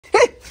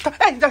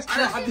এই যাস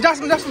যাস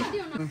যাস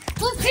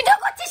তুই ভিডিও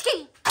করছিস কি?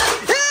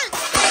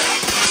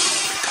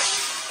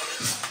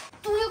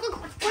 তুই ওকে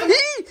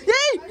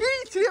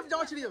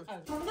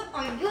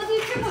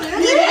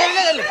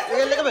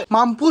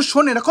মাম্পু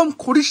শোন, এরকম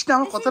করিস না,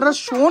 আমার কথাটা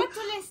শোন,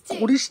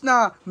 করিস না,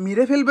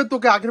 মেরে ফেলবে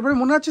তোকে। আগের বারে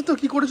মনে আছে তো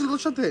কি করেছিল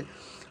তোর সাথে?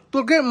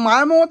 তোকে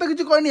মায়ের মমতা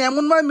কিছু করেনি,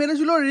 এমন মায়ের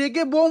মেরেছিল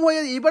রেগে বোম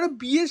হয়ে। এবারে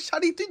বিয়ের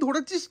শাড়ি তুই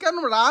ধরেছিস কেন?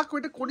 রাখ,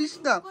 ওইটা করিস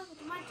না।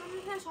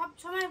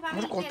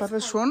 আমার কথাটা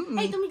শোন,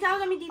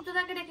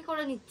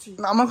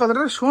 আমার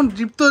কথাটা শোন।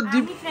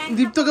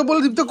 দীপ্তকে বলে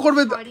দীপ্ত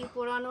করবে।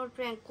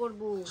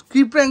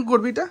 কি প্র্যাঙ্ক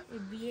করবি? এটা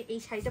এই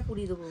শাড়িটা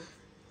পরিয়ে দেবো।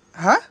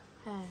 হ্যাঁ,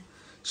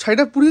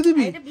 শাড়িটা পরিয়ে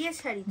দিবি?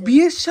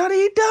 বিয়ের শাড়ি?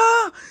 এটা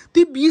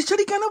তুই বিয়ের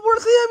শাড়ি কেন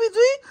পরতে যাবি?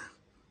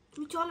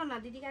 তুমি চলো না,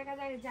 দিদি কার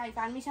কাছে যাই,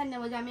 পারমিশন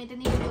নেবো যে আমি এটা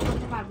নিয়ে ভিডিও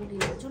করতে পারবো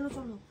কিনা। চলো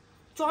চলো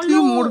চলো।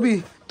 তুই মরবি,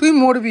 তুই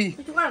মরবি,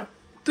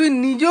 তুই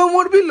নিজেও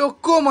মরবি,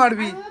 লোককেও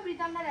মারবি।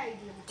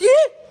 কি?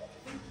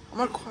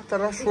 আমার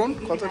কথাটা শোন,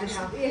 কথাটা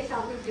শোন,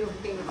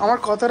 আমার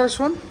কথাটা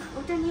শোন।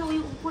 ওটা নিয়ে ওই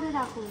উপরে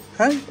রাখো।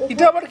 হ্যাঁ,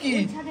 এটা আবার কি?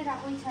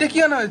 এটা কি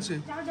আনা হয়েছে?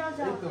 যাও যাও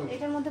যাও,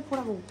 এটার মধ্যে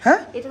পোড়াবো।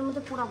 হ্যাঁ, এটার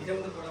মধ্যে পোড়াবো।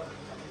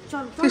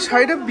 চল এই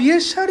শাড়িটা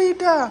বিয়ের শাড়ি,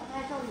 এটা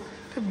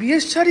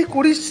বিয়ের শাড়ি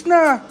করিস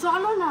না।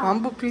 চলো না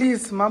মাম্পু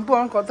প্লিজ, মাম্পু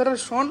আমার কথাটা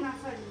শোন,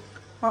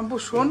 মাম্পু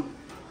শোন,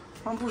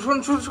 মাম্পু শোন,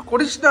 শোন,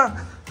 করিস না।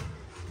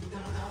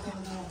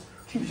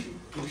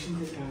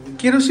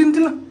 কেরোসিন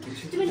তেল?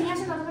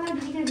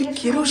 তুই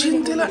কেরোসিন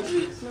তেল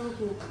আনবি?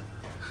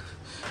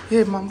 এ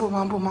মাম্পু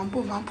মাম্পু মাম্পু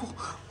মাম্পু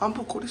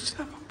মাম্পু করিস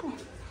না, মাম্পু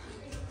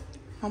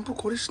মাম্পু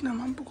করিস না,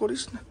 মাম্পু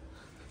করিস না।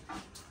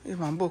 এ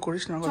মাম্পু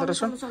করিস না, কথাটা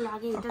শোন।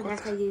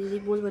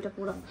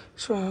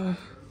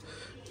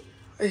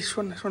 এই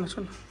শোন না, শোন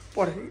শোন,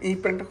 পরে এই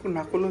প্যান্টটা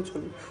না করলেও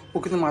চলবে, ও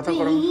কিন্তু মাথা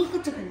গরম।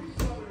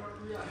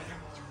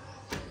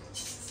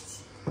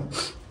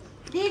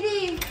 দিদি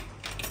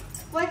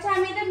বলছে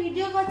আমি এটা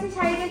ভিডিও করছি,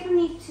 শাড়িটা একটু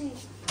নিচ্ছি।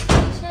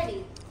 শাড়ি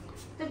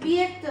তো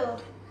বিয়ের তো,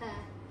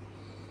 হ্যাঁ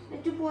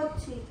একটু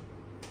পরছি।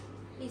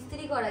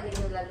 ইস্ত্রি করা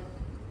কিন্তু লাগে।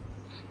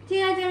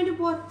 ঠিক আছে আমি একটু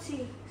পরছি।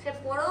 সে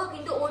পরো,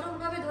 কিন্তু ওরকম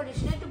ভাবে ধরিস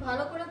না, একটু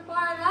ভালো করে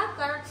পরা রাখ,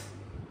 কারণ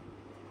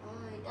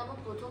এটা আমার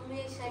প্রথম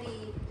বিয়ের শাড়ি,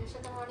 এর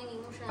সাথে আমার অনেক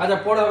ইমোশন। আচ্ছা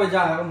পরে হবে,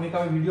 যা এখন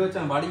মেকআপে ভিডিও হচ্ছে,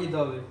 বাড়ি যেতে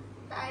হবে।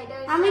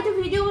 আমি একটু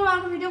ভিডিও করব,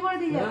 আমাকে ভিডিও করে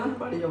দিয়ে যাও।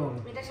 বাড়ি যাবো।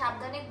 এটা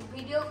সাবধানে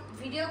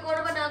ভিডিও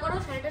করবে না করো,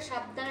 শাড়িটা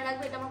সাবধানে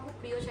রাখবে। এটা আমার খুব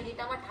প্রিয় শাড়ি,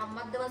 এটা আমার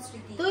ঠাম্মার দেওয়া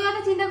স্মৃতি। তুই অত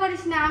চিন্তা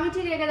করিস না, আমি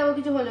ঠিক রেখে দেবো,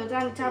 কিছু হলো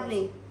চাপ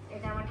নেই।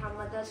 এটা আমার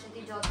ঠাম্মার দেওয়া স্মৃতি,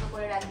 যত্ন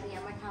করে রাখবি।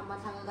 আমার ঠাম্মা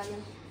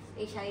থাকাকালীন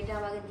এই শাড়িটা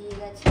আমাকে দিয়ে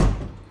গেছে।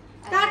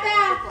 টাটা।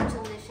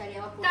 পছন্দের শাড়ি,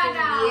 আমার প্রথম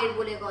বিয়ের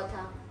বলে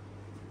কথা।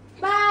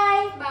 Bye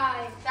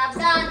bye.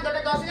 সাবধান,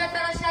 তোটা 10,000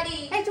 টাকার শাড়ি।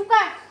 এই চুপ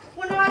কর,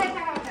 15,000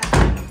 টাকা ওটা।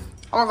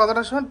 আমার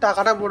কথাটা শোন,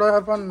 টাকাটা বড়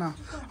ব্যাপার না।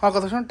 আমার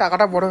কথা শোন,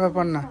 টাকাটা বড়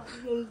ব্যাপার না।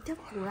 এইটা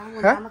পরাবো,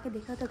 আমাকে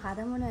দেখে তো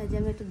গাধা মনে হয় যে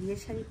আমি একটা বিয়ের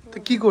শাড়ি পরবো। তো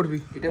কি করবি?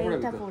 এটা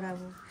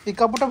পরাবো। এই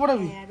কাপড়টা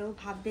পরাবি? আর ও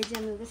ভাববে যে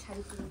আমি ওকে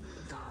শাড়ি পরবো।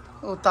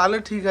 ও তাহলে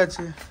ঠিক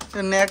আছে।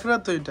 ন্যাকড়া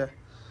তো এটা।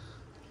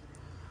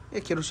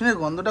 এই কেরোসিনের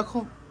গন্ধটা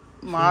খুব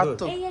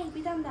মারাত্মক। এই এই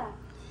পিতামদা।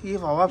 ইয়ে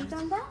বাবা।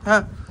 পিতামদা,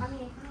 হ্যাঁ আমি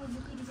এখানে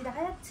লুকিয়ে দিয়েছি,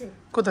 দেখা যাচ্ছে?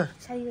 কোথায়?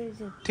 শাড়ি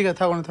রয়েছে। ঠিক আছে,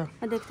 থাক না, থাক।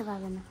 দেখতে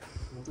পাবে না।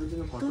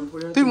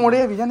 তুই মরে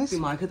যাবি জানিস?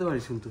 তুই মার খেতে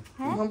পারিস কিন্তু।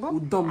 হ্যাঁ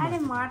উদ্যম। আরে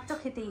মার তো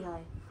খেতেই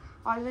হয়,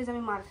 অলওয়েজ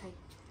আমি মার খাই।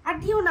 আর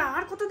দিও না,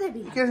 আর কত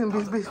দেবি?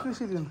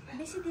 বেশি দিও না,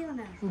 বেশি দিও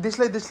না।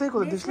 দেশলাই দেশলাই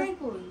কই? দেশলাই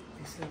কই?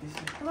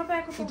 তোমার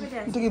পায়ে কত পকেটে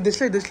আছে? এটা কি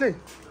দেশলাই? দেশলাই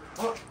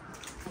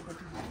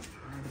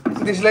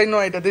দেশলাই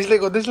নয়, এটা দেশলাই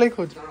কই? দেশলাই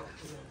খোঁজ।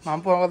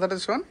 মাম্পু আমার কথাটা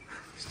শোন,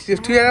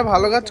 তুই একটা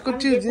ভালো কাজ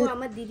করছিস। যে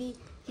আমার দিদি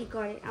কি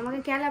করে, আমাকে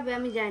কেলাবে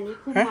আমি জানি,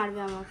 খুব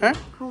মারবে আমাকে,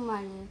 খুব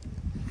মারবে।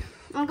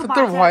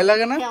 তোর ভয়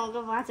লাগে না?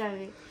 আমাকে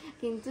বাঁচাবে,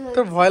 কিন্তু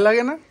তোর ভয়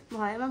লাগে না?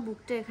 ভয়, আমার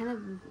বুকটা এখানে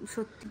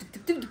সত্যি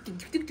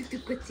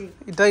টিক করছে।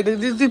 এটা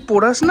যদি তুই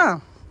পড়াস না,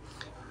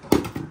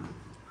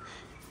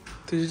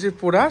 তুই যদি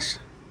পড়াস,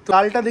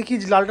 লালটা দেখি,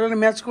 লালটা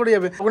ম্যাচ করে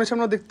যাবে, ওখানে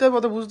সামনে দেখতে হবে,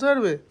 অত বুঝতে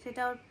পারবে।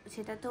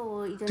 সেটা তো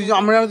তুই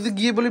আমরা যদি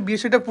গিয়ে বলি বিয়ে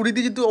সেটা পুড়িয়ে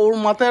দিয়েছি, তুই ওর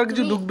মাথায় আর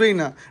কিছু ঢুকবেই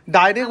না,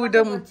 ডাইরেক্ট ওইটা।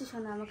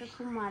 শোনো, আমাকে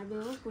খুব মারবে,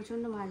 ও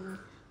প্রচন্ড মারবে,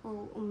 ও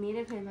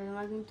মেরে ফেলবে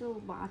তোমার, কিন্তু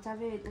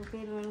বাঁচাবে তোকে,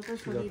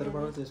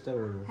 চেষ্টা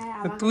করবো। হ্যাঁ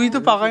তুই তো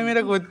পাকাই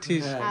মেরে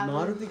করছিস।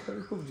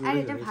 আর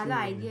এটা ভালো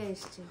আইডিয়া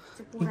এসছে,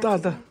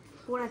 দাদা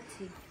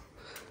পড়াচ্ছি।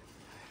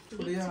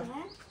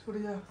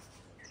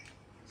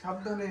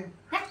 সাবধানে,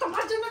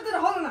 তোমার জন্য তো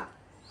হলো না।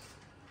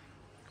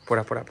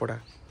 পড়া পড়া পড়া।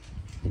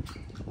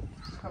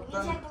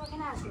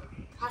 এখানে আসো,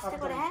 আস্তে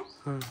করে, হ্যাঁ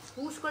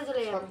হুশ করে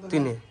চলে যাবে। তুই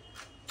নে,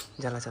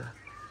 জ্বালা চালা,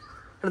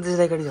 এটা দেশ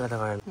গাড়ি জ্বালাতে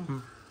পারে না।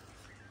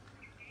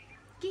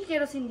 কি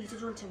কেরোসিন দিয়েছে,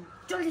 চলছে না,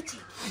 চল যাচ্ছে।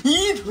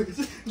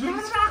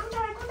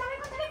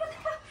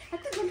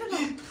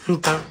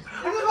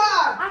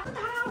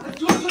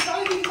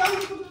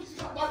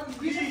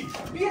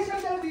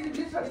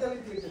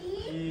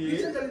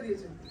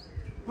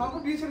 মাম্পু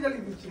বিয়ে শাড়ি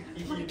জ্বালিয়ে দিয়েছে।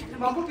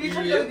 মাম্পু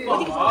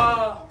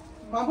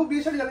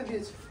বিয়ে শাড়ি জ্বালিয়ে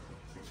দিয়েছে।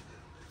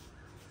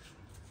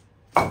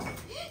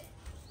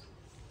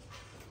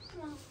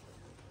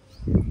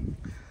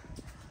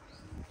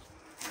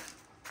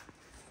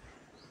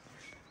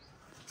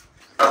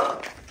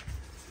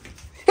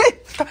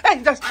 এই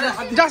যাস না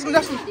যাস না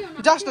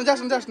যাস না যাস না যাস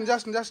না যাস না যাস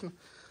না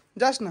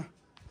যাস না যাস না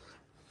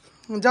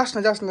যাস না যাস না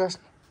যাস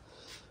না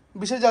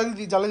বিশাল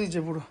জ্বালা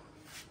দিচ্ছে পুরো।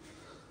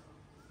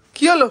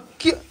 কি হলো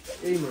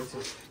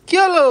কি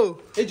হলো?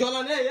 এই জল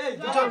আনে এই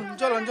চল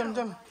চল চল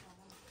চল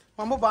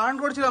মাম্পু বারণ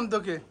করেছিলাম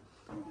তোকে,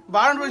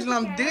 বারণ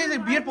করেছিলাম। দেখে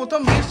বিয়ের প্রথম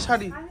বিয়ের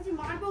শাড়ি।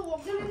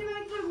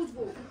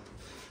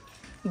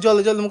 জল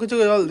দে জল দে, মুখে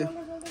চোখে জল দে।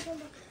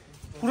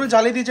 পুরো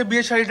জ্বালিয়ে দিয়েছে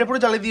বিয়ের শাড়িটা, পুরো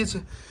জ্বালিয়ে দিয়েছে।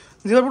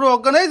 জেফার পুরো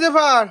অজ্ঞান। এই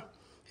জেফার,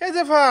 এই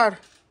জেফার,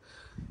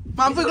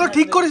 মাম্পু এগুলো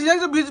ঠিক করেছিস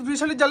জানিস তো বিয়ের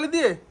শাড়ি জ্বালিয়ে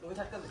দিয়ে।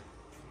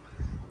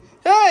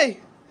 এই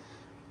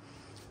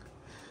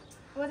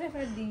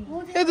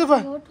এই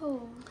জেফার,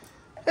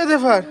 এই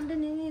জেফার,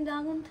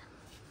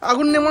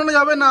 আগুন নেমানো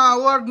যাবে না।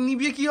 ও আর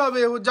নিবিয়ে কি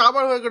হবে? ও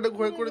যাবার হয়ে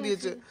করে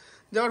দিয়েছে,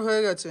 যাবার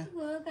হয়ে গেছে।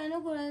 কেন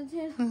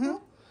করেছে?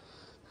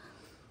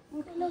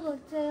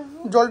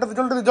 জলটা দে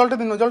জলটা দে জলটা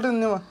দিন জলটা দিন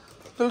নেমা,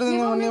 জলটা দিন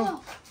নেমা নেমা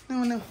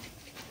নেমা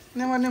নেমা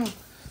নেমা নেমা।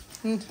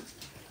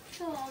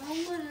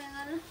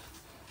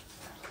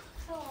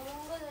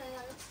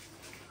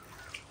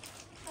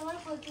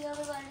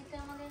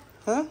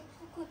 হ্যাঁ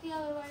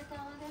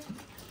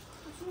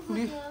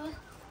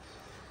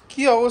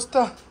কি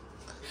অবস্থা?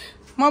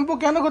 মাম্পু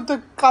কেন করতে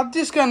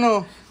কাঁদছিস কেন?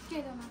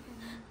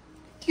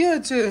 কি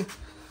হয়েছে?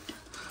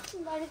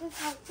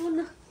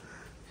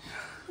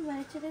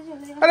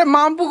 আরে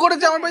মাম্পু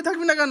করেছে, আমার বাড়ি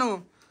থাকবি না কেন?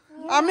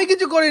 আমি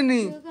কিছু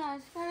করিনি,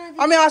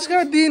 আমি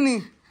আজকারা দিইনি,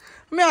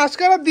 আমি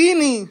আজকারা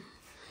দিইনি।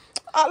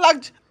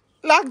 লাগছে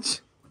লাগছে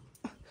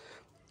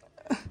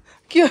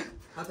কি?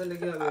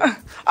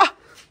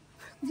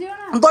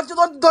 দরজা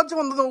দরজা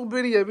বন্ধ,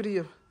 বেরিয়ে যাবে বেরিয়ে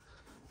যাবে।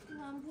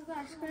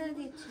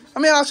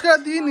 আমি আজকারা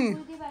দিইনি।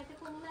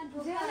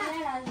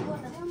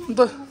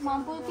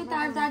 মাম্পুকে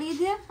তার দাঁড়িয়ে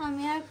দিয়ে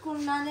আমি আর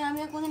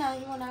কোনদিন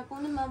আসবো না,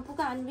 কোনদিন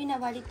মাম্পুকে আনবি না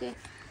বাড়িতে।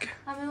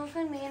 আমি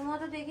ওকে মেয়ের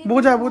মতো দেখি,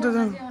 বোঝা বোঝা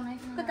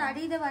ওকে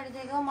তাড়িয়ে দে বাড়ি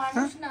থেকে। ও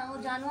মানুষ না, ও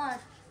জানোয়ার।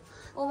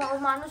 ও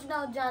মানুষ না,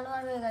 ও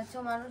জানোয়ার হয়ে গেছে।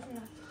 ও মানুষ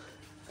না,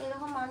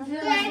 এরকম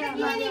মানুষেরা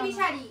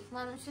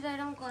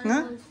এরকম করে।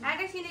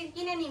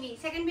 কিনে নিবি,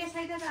 সেকেন্ড বিয়ের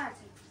শাড়িটা তো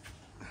আছে।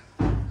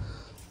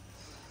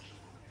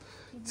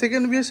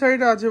 সেকেন্ড বিয়ের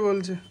শাড়িটা আছে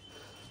বলছে।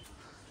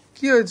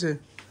 কি হয়েছে?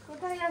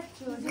 কোথায়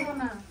যাচ্ছো? যেও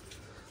না,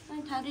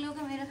 আমি থাকলে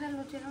ওকে মেরে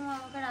ফেলবো। চলো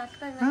আমাকে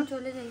রাস্তায়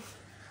চলে যাই।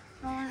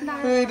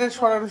 এটা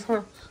সরানো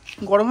সরা,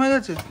 গরম হয়ে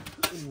গেছে,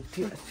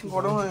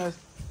 গরম হয়ে গেছে।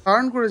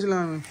 বারণ করেছিলাম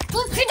আমি।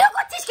 তুই ভিডিও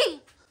করছিস কি?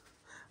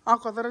 আমার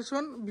কথাটা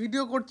শোন,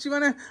 ভিডিও করছি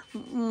মানে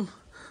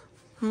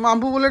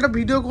মাম্পু বলে একটা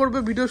ভিডিও করবে,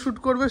 ভিডিও শ্যুট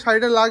করবে,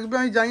 শাড়িটা লাগবে।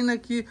 আমি জানি না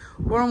কি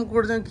গরম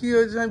করছে, কি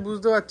হয়েছে আমি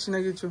বুঝতে পারছি না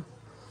কিছু।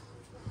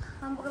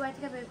 মাম্পুকে বাড়ি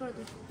থেকে বের করে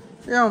দে।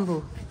 এ মাম্পু,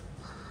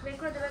 বের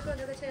করে দে, বের করে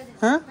দে, ছেড়ে দে।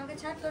 হ্যাঁ আমাকে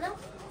ছাড়, তোরা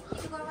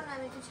কিছু করবো না।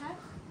 আমি একটু ছাড়।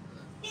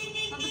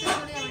 মাম্পু তুই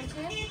চলে যাবে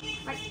ছেড়ে।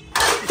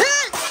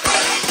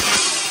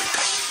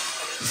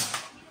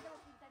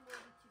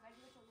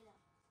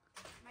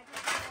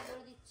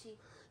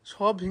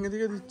 সব ভেঙে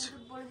দিকে দিচ্ছে।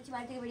 বলে দিচ্ছি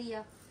বাড়ি থেকে বেরিয়ে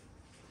যা।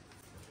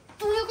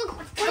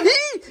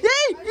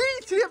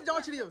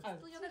 জামা ছিঁড়ে যাবে।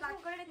 তুই ওকে গার্ড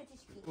করে রেখেছিস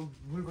কি?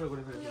 ভুল করে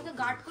তুই ওকে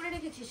গার্ড করে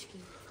রেখেছিস কি?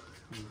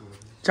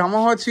 জামা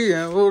হচ্ছি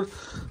ওর,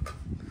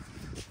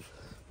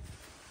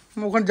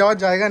 ওখানে যাওয়ার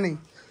জায়গা নেই।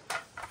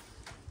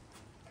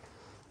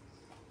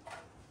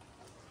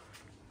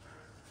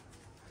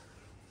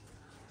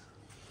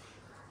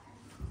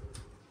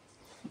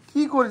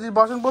 কি করেছিস?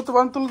 বাসনপত্র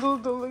বান তুলে তুলে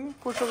তুলে দেখি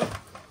পোষা।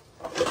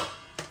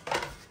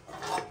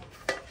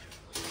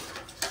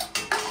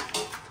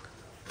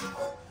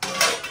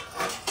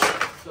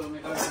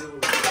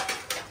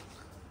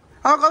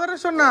 আমার কথাটা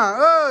শোন না,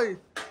 ওই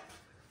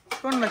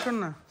শোন না শোন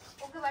না,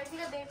 ওকে বাড়ি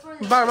থেকে বের করে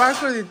দে। বার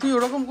করে দি। তুই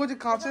ওরকম করছিস,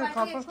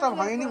 কাঁচটা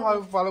ভাঙিনি,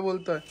 ভালো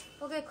বলতে হয়।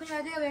 ওকে এক্ষুনি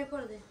বাড়ি থেকে বের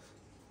করে দে।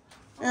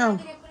 এরম।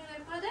 ওকে এক্ষুনি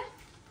বের করে দে।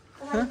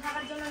 ও বাড়ি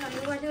থাকার জন্য না, ওকে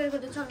বাড়ি থেকে বের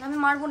করে দে। চল, আমি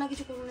মারবো না,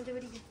 কিছু করবো না। যা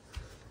বেরিয়ে যা,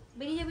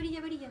 বেরিয়ে যা, বেরিয়ে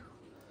যা, বেরিয়ে যা,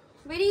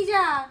 বেরিয়ে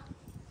যা।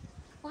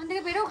 ওখান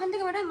থেকে বেরো, ওখান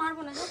থেকে বেরো।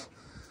 মারবো না, যা,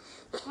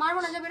 মারবো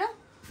না, যা বেরো,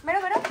 বেরো,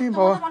 বেরো।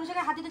 মানুষের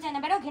হাত দিতে চাই না,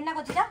 বেরো। ঘেন্না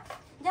করছি, যা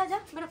যা যা,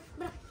 বেরো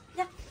বেরো,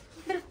 যা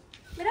বেরো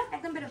বেরো,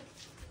 একদম বেরো,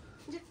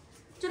 যা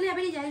চলে যা,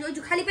 বেরিয়ে যা। ওই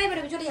খালি পায়ে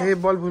বেরোবে, চলে যা। এই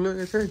বল ভুল হয়ে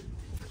গেছে,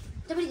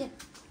 যা বেরিয়ে যা,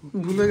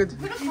 ভুল হয়ে গেছে।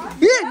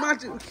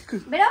 মারছে,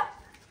 বেরো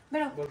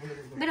বেরো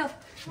বেরো,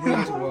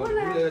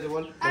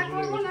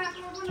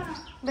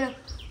 বেরো।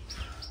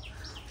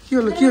 কি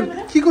হলো কি হলো,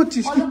 কি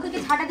করছিস? অলক্ষকে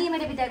ঝাঁটা দিয়ে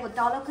মেরে বিদায় করতে।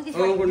 অলক্ষকে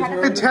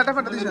ঝাঁটা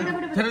ফাটা দিস না।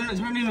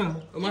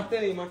 মারতে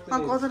নেই মারতে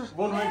আমার কথাটা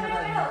বোন হয়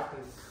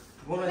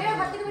বেরো,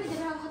 হাত থেকে বেরিয়ে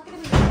যা, হাত থেকে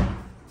বেরিয়ে যা,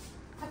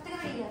 হাত থেকে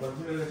বেরিয়ে যা,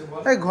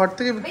 এই ঘর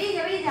থেকে বেরিয়ে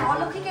যা, বেরিয়ে যা।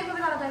 অলক্ষকে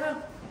এভাবে লাগাতে হয়।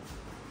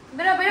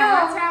 বেরো বেরো,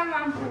 আচ্ছা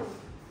মাম্পু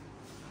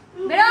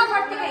বেরো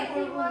ঘর থেকে,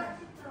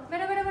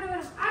 বেরো বেরো বেরো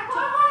বেরো। আর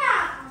করব না,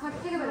 ঘর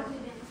থেকে বেরো,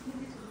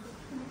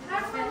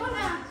 আর করব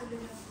না,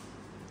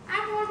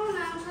 আর করব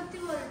না, আমি সত্যি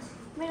বলছি।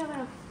 বেরো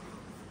বেরো,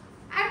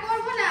 আর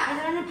করব না। এই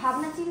ধরনের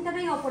ভাবনা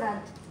চিন্তাটাই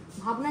অপরাধ,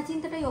 ভাবনা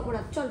চিন্তাটাই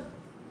অপরাধ। চল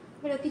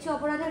বেরো, কিছু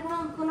অপরাধের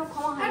কোনো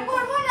ক্ষমা হয় না। আর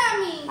করব না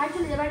আমি। বাড়ি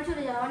চলে যা, বাড়ি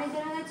চলে যা। অনেক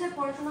দিন হয়ে গেছে,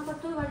 পড়াশোনা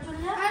করতে হবে, বাড়ি চলে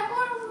যা। আর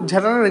করব না।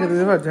 ঝাঁটাটা রেখে দে,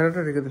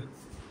 ঝাঁটাটা রেখে দে।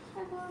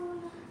 আর করব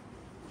না,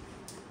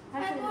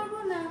 আর করব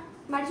না।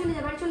 বাড়ি চলে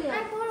যা, বাড়ি চলে যা।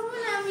 আর করব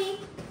না আমি।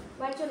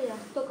 বাড়ি চলে যা।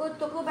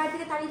 তোকেও বাড়ি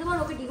থেকে তাড়িয়ে দেবো আর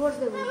ওকে ডিভোর্স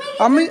দেবো।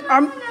 আমি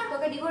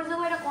তোকে ডিভোর্স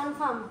দেবো, এটা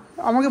কনফার্ম।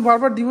 আমাকে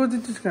বারবার ডিভোর্স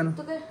দিচ্ছিস কেন?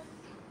 তোকে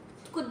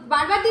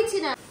বারবার দিচ্ছি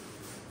না।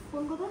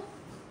 কোন কথা?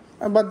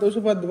 বাদ দে,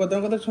 ওসব বাদ দে,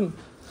 আমার কথা শোন।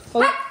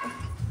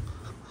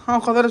 হ্যাঁ,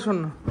 কথাটা শোন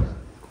না।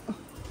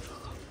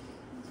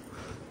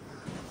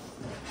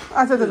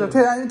 আচ্ছা আচ্ছা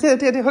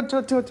ঠিক হচ্ছে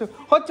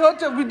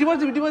ডিভোর্স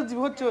দিবি ডিভোর্স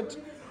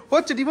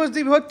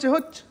দিবি হচ্ছে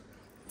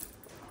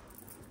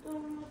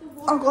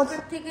তোর কথা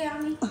থেকে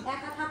আমি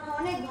একা থাকা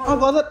অনেক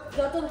ভালো।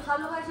 যত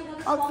ভালোবাসি, যত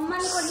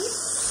সম্মান করি,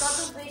 তত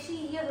বেশি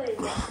হয়ে যায়।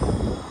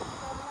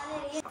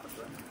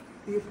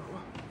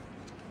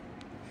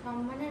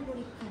 সম্মানের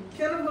পরীক্ষা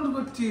কেন ফোন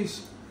করছিস?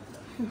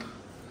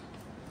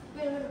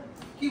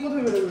 কি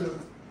কোথায় বেরোবে?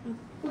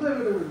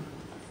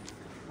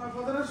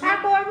 আর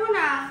করবো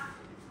না,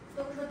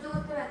 তোকে সহ্য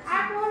করতে পারছি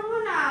আর করবো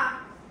না।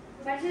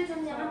 বাড়ি ছেড়ে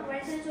চলে যা, আমার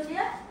বাড়ি ছেড়ে চলে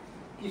যা।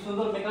 কি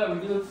সুন্দর মেকআপ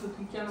ভিডিও হচ্ছে,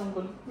 তুই কেন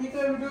বলি?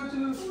 মেকআপ ভিডিও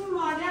ছিল, তুমি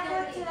মজা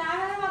করছিস,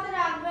 আমার মতো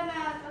রাখবে না।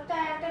 তো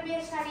একটা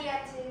বিয়ের শাড়ি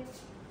আছে।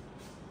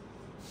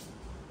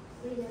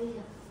 বেরিয়ে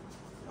যা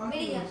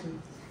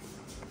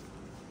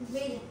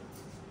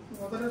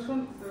কথাটা শোন,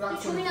 রাখ।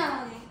 ছবি না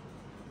আমাকে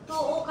তো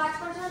ও কাজ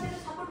করছে না, তুই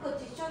সাপোর্ট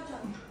করছিস। চল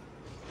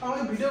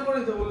আমাকে ভিডিও করে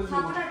দিতে বলেছিস।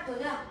 সাপোর্ট আর তো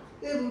যা।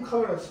 এই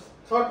খাবার আছে,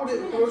 খাবার পড়ে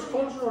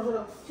ফোন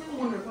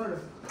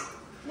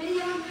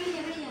বেরিয়ে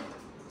যা।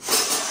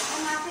 আর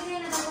না থেকে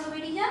না তারপরে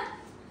বেরিয়ে যা।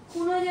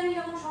 খুন হয়ে যাবি,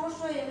 যখন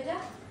সমস্যা হয়ে যাবে। যা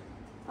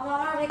আমার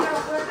বেকার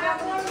অপরাধ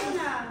করবো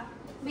না।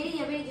 বেরিয়ে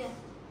যা।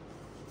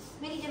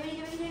 বেরিয়ে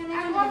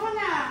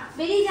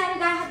যা, আমি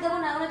গায়ে হাত দেবো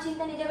না, কোনো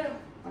চিন্তা নেই। যাবে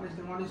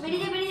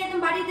বেরিয়ে যা,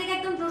 একদম বাড়ি থেকে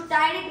একদম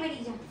ডাইরেক্ট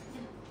বেরিয়ে যা।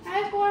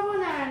 আমি করবো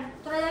না।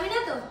 তোরা যাবি না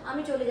তো?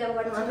 আমি চলে যাবো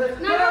বাড়ি ছেড়ে।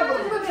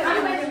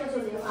 আমি বাড়ি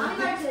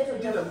ছেড়ে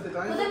চলে যাবো।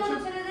 তোদের মতো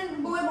ছেলেদের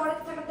বউয়ের বড়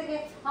থাকার থেকে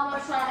আমার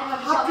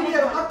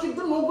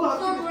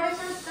তোর বরের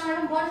সাথে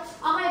বল।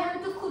 আমার এখানে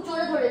তো খুব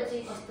জোরে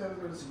ধরেছিস।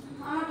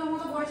 আমার তোর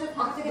মতো বরের সাথে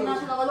থাকা থেকে না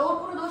শোনা গেল। ওর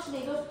কোনো দোষ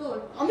নেই, দোষ তোর।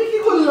 আমি কি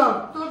করলাম?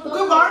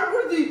 তোকে বারণ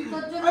করে দিই।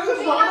 তোর জন্য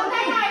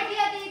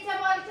আইডিয়া দিয়েছে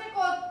বলছে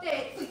করতে।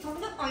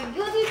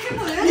 আইডিয়া দিয়েছে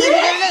বলে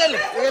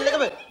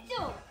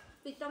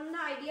প্রীতমদা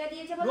আইডিয়া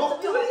দিয়েছে বলে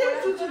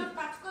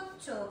কাজ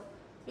করছো।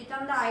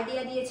 প্রীতমদা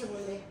আইডিয়া দিয়েছে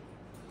বলে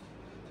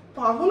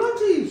পাগল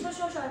আছিস?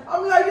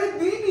 আমি আইডিয়া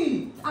দিইনি।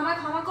 আমার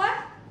ক্ষমা কর,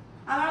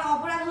 আমার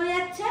অপরাধ হয়ে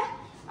যাচ্ছে।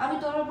 আমি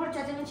তোর উপর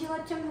চেঁচামেচি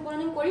হচ্ছে, আমি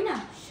কোনোদিন করি না।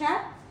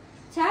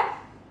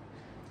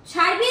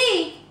 ছাড়বি?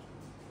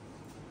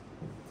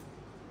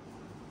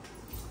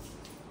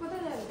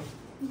 কোথায় যাবে?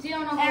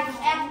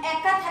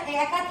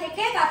 একা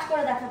থেকে কাজ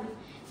করে দেখাবি।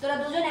 তোরা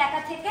দুজন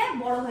একা থেকে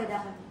বড় হয়ে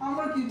দেখাবি।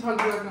 আমরা কি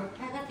থাকবো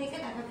একা থেকে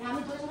দেখাবি। আমি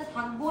তোর সাথে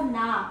থাকবো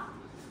না।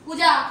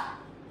 পূজা,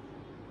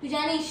 তুই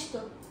জানিস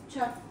তো।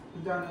 ছাড়।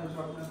 জানি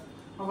সব না।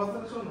 আমার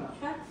কথা শোন না,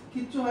 ছাড়।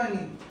 কিচ্ছু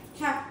হয়নি।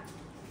 ছাড়,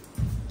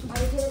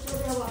 বাড়ি ছেড়ে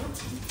চলে যাবো আমি।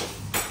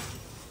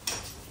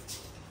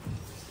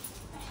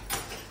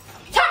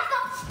 ছাড় তো,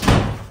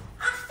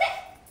 আস্তে।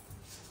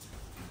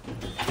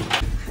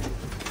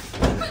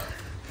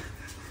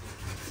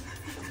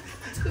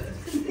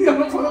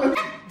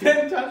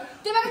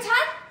 তুই আমাকে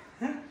ছাড়।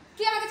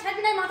 তুই আমাকে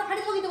ছাড়বি না, মাথা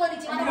ফাটিয়ে তোকে বলে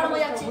দিচ্ছি। মাথা গরম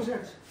হয়ে যাচ্ছে।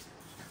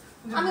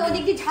 আমি ওই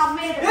দিক দিয়ে ঝাঁপ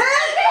মেরে দেবো।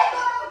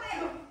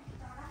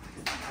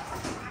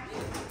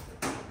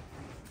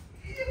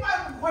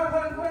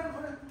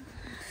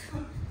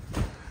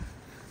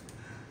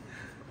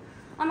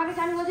 আমাকে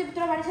জানি বলছি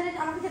তোরা বাড়ি ছেড়ে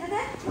আমাকে যেতে দে।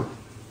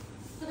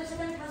 তোদের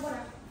সাথে আমি থাকবো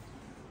না।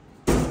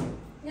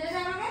 যেতে দে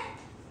আমাকে।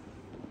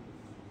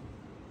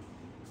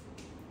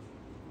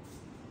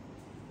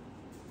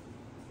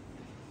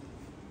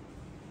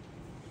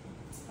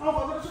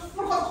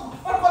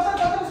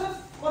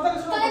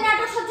 তোদের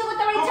নাটক সহ্য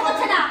করতে আমার ইচ্ছা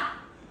করছে না।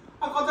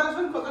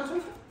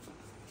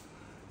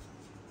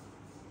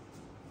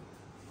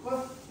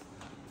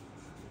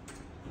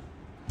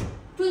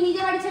 তুই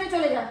নিজে বাড়ি ছেড়ে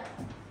চলে যা।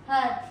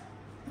 হ্যাঁ,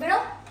 বেরো।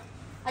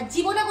 আর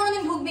জীবনে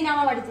কোনোদিন ঢুকবি না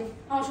আমার বাড়িতে,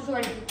 আমার শ্বশুর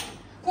বাড়িতে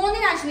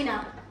কোনোদিন আসবি না।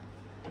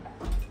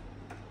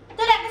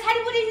 তাহলে একটা শাড়ি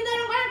পরিয়ে দিতে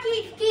কি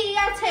কি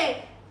আছে?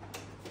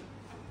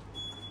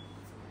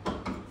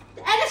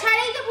 একটা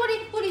শাড়ি তো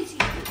পরিয়েছি।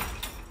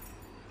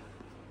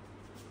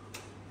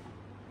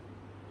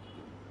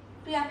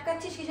 তুই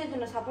আটকাচ্ছিস কিসের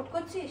জন্য? সাপোর্ট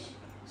করছিস?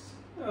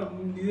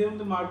 নিজের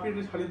মধ্যে মারপিট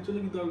শাড়ির জন্য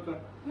কি দরকার?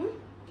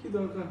 কি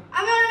দরকার?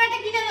 আমি ওর একটা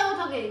কিনে দেবো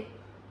তোকে।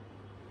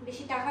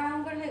 বেশি টাকা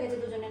অঙ্কর হয়ে গেছে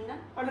দুজনের না?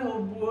 আরে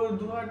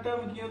 2000 টাকা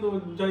আমি কিনে দেবো,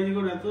 যাই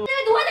করে এত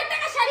 2000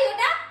 টাকা শাড়ি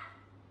ওটা।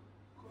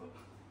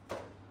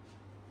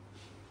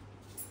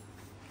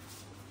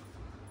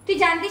 তুই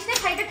জানতিস না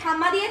শাড়িটা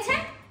ঠাম্মা দিয়েছে?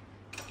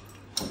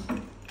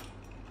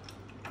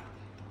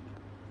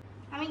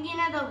 আমি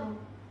কিনে দেবো।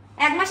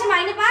 এক মাসে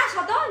মাইনে পাস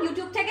কত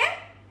ইউটিউব থেকে?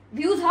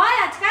 ভিউজ হয়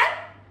আজকাল?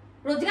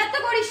 রোজগার তো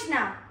করিস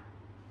না।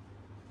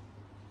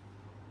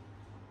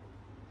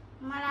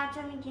 আমার আছে,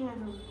 আমি কিনে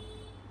দেবো।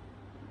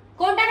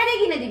 কোন টাকা দিয়ে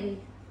কিনে দিবি?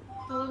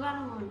 তোকে কেন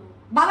বলবো?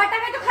 বাবার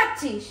টাকায় তো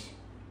খাচ্ছিস।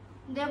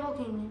 দেবো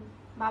কিনে,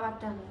 বাবার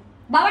টাকা।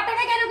 বাবার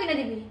টাকায় কেন কিনে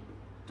দিবি?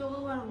 তোকে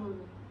কেন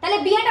বলবো? তাহলে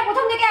বিয়েটা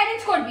প্রথম থেকে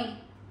অ্যারেঞ্জ করবি।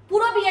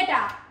 পুরো বিয়েটা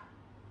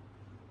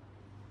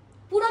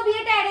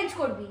অ্যারেঞ্জ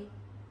করবি।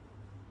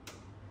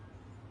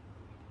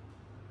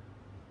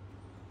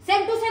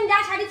 সেম টু সেম যা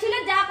শাড়ি ছিল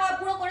যা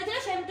পুরো করেছিল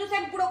সেম টু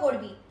সেম পুরো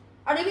করবি,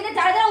 আর এর ভিতরে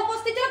যারা যারা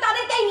উপস্থিত ছিল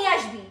তাদেরকেই নিয়ে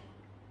আসবি।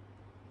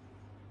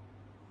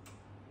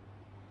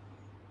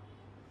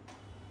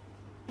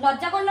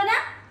 লজ্জা করলো না?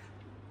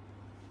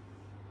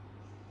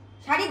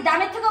 শাড়ির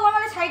দামের থেকে বড়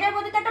মানে শাড়িটার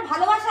প্রতি তো একটা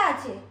ভালোবাসা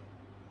আছে,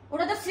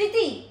 ওটা তো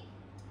স্মৃতি।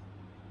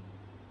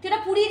 তুই এটা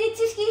পুড়িয়ে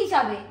দিচ্ছিস কি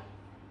হিসাবে?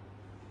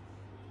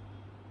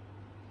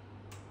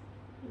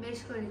 বেশ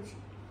করেছি।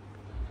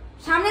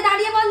 সামনে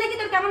দাঁড়িয়ে বল দেখি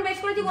তোর কেমন বেশ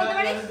করেছি বলতে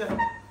পারিস?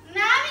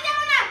 না আমি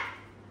যাবো না,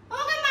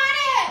 ওকে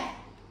মারে।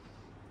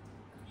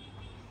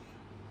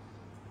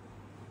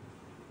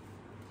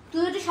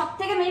 তুই হচ্ছে সব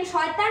থেকে মেন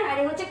শয়তান, আর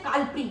এ হচ্ছে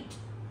কালপ্রিট।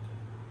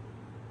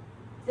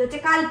 হচ্ছে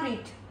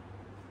কালপ্রিট।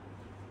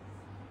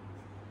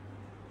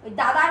 ওই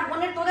দাদার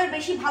বোনের তোদের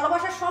বেশি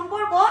ভালোবাসার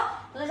সম্পর্ক,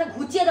 তোদের সব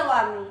ঘুচিয়ে দেবো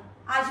আমি।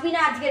 আসবি না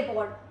আজকের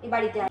পর এই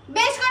বাড়িতে।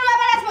 বেশ করবো,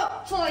 আবার আসবো।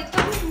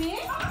 শয়তান মেয়ে।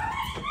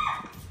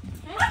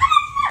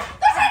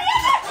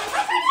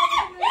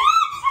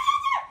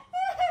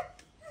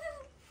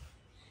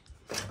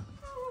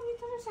 আমি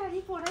তো শাড়ি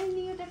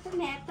পরাইনি, ওটা একটা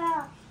নেতা,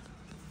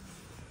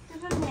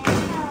 একটা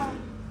নেতা।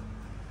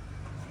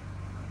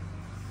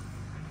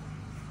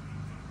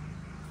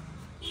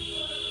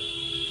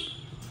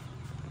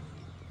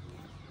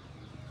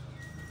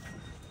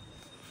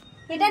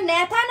 এটা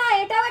নেথা নয়,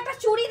 এটাও একটা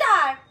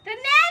চুড়িদার। এটা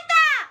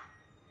নেতা।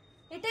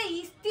 এটা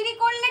ইস্ত্রি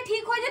করলে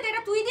ঠিক হয়ে যেত।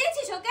 এটা তুই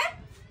দিয়েছিস ওকে?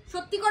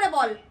 সত্যি করে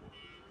বল,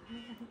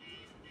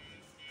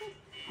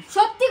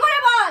 সত্যি করে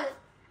বল।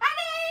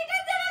 আরে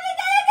এটার জন্য তুই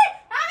চাইছিস?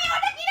 আমি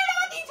ওটা কিনে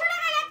নেবো 300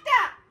 টাকার একটা,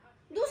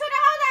 200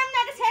 টাকাও দাম না,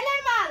 এটা ছেলের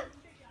মাল।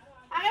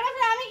 আগের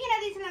বছর আমি কিনে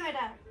দিয়েছিলাম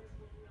এটা।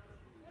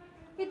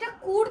 এটা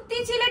কুর্তি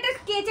ছিল, এটা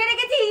কেচে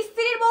রেখেছি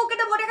স্ত্রীর বউকে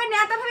তো বলে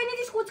নেতা ভেবে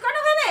নিয়েছিস, কুচকানো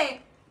ভেবে।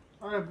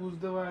 আরে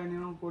বুঝতে পারিনি,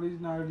 এরকম করিস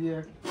না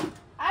রিয়াক্ট।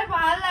 আর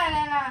ভালো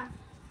লাগে না।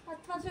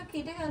 আচ্ছা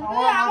কেটে গেল।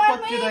 আমার হাত আমার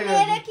পা কেটে গেছে।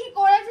 মেয়েরা কি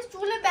করেছে,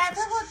 চুলে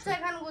ব্যথা করছে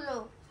এখানগুলো।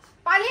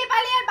 পালিয়ে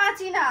পালিয়ে আর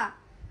বাঁচি না।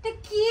 এটা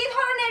কি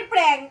ধরনের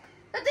প্র্যাঙ্ক?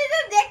 তো তুই তো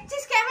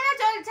দেখছিস ক্যামেরা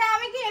চলছে,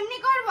 আমি কি এমনি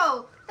করবো?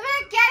 তবে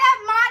কেলা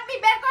মারবি,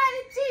 বের করে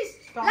দিচ্ছিস,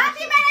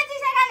 লাঠি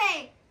মেরেছিস এখানে।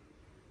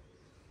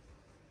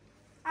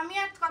 আমি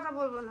আর কথা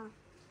বলবো না।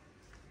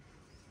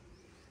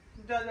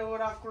 যা যা, ও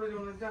রাগ করে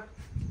যাও না, যা।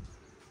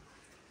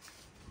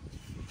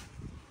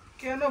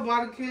 কেন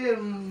বার খেয়ে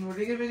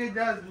রেগে বেগে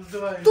যা, বুঝতে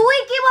পারিনি। তুই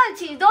কি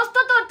বলছিস দোস্ত?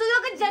 তোর তুই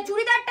ওকে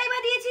চুড়িদারটাই বা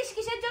দিয়েছিস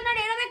কিসের জন্য? আর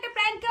এরকম একটা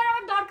প্র্যাঙ্ক করার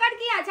আমার দরকার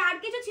কি আছে? আর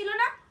কিছু ছিল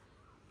না?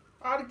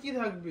 আর কি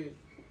থাকবে?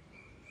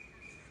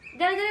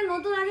 যারা যারা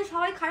নতুন আছে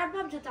সবাই খারাপ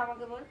ভাবছো তো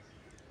আমাকে, বল।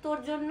 তোর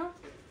জন্য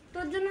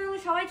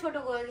আমাকে সবাই ছোট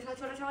করে,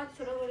 সবাই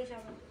ছোট করিস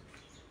আমার।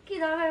 কি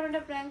দরকার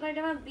একটা প্র্যাঙ্ক করা?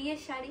 এটা আমার বিয়ের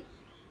শাড়ি।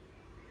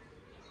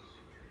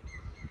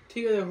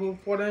 ঠিক আছে,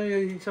 পরে আমি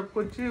হিসাব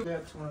করছি।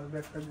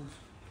 ব্যাগটা বুঝ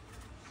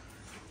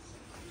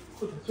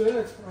চলে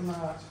গেছে না?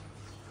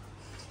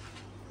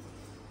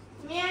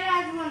 মেয়ে আর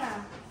আসবো না,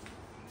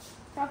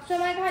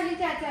 সবসময় খালি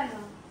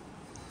চেঁচানো।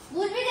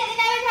 বুঝবি যেদিন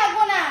আমি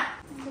থাকবো না,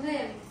 কোথায়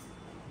যাবি?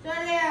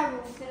 চলে যাবো।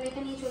 তাহলে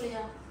এটা নিয়ে চলে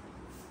যা।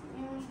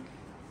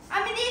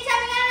 আমি দিয়েছি,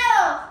 আমি কেন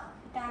নেবো?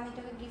 এটা আমি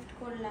তোকে গিফট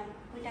করলাম,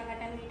 ওই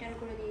টাকাটা আমি রিটার্ন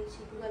করে দিয়েছি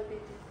গুগল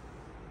পেতে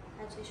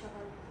আজকে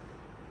সকালে।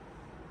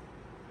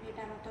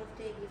 এটা আমার তরফ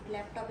থেকে গিফট।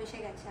 ল্যাপটপ এসে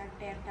গেছে, আর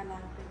একটা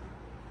লাগবে না,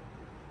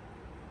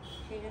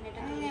 সেই জন্য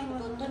এটা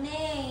তোর তো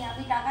নেই।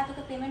 আমি টাকা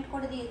তোকে পেমেন্ট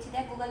করে দিয়েছি,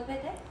 দেখ গুগল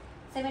পেতে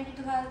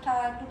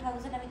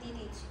 72,000 আমি দিয়ে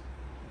দিয়েছি।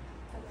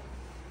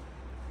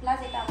 প্লাস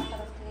এটা আমার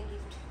তরফ থেকে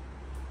গিফট,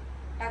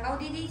 টাকাও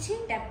দিয়ে দিয়েছি,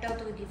 ল্যাপটপ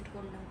তোকে গিফট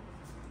করলাম।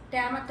 এটা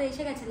আমার তো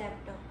এসে গেছে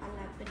ল্যাপটপ, আর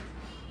লাগবে না।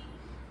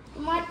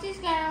 মারছিস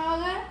কেন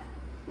আমাকে?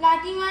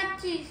 লাঠি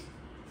মারছিস?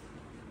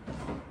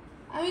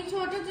 আমি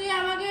ছোট, তুই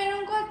আমাকে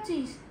এরকম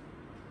করছিস?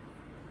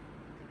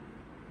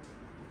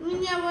 আমি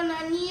যাবো না,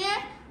 নিয়ে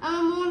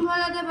আমার মন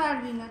ভরাতে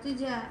পারবি না, তুই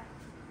যা।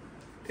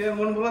 ঠিক আছে,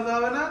 মন ভোলাতে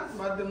হবে না,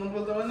 বাদ দে, মন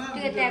বলতে হবে না।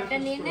 ঠিক আছে, ট্যাবটা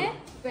নিয়ে নে,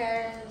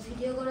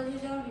 ভিডিও করে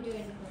দিয়েছি, আমার ভিডিও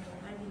এন্ড করে দাও,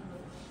 আর ভিডিও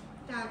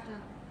টাটা,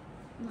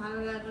 ভালো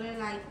লাগলে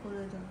লাইক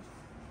করে দাও,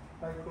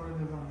 লাইক করে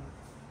দিলাম।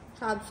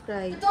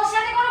 সাবস্ক্রাইব। তোর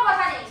সাথে কোনো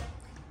কথা নেই।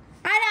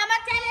 আর আমার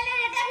চ্যানেলের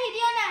এটা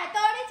ভিডিও না,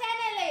 তোরই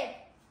চ্যানেলের।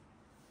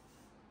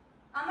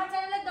 আমার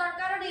চ্যানেলের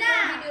দরকারও নেই না।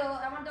 ভিডিও,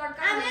 আমার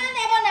দরকার আমিও নেই।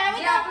 নেব না, আমি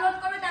যে আপলোড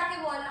করবে তাকে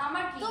বল,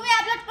 আমার কি? তুমি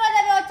আপলোড করে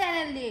দেবে ওর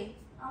চ্যানেল দিয়ে,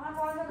 আমার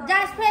করার দরকার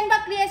জাস্ট ফ্রেন্ড বা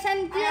ক্রিয়েশন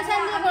দিয়ে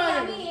করে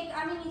দেবে।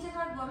 আমি নিচে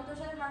থাকবো, আমি তোর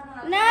সাথে থাকবো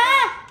না। না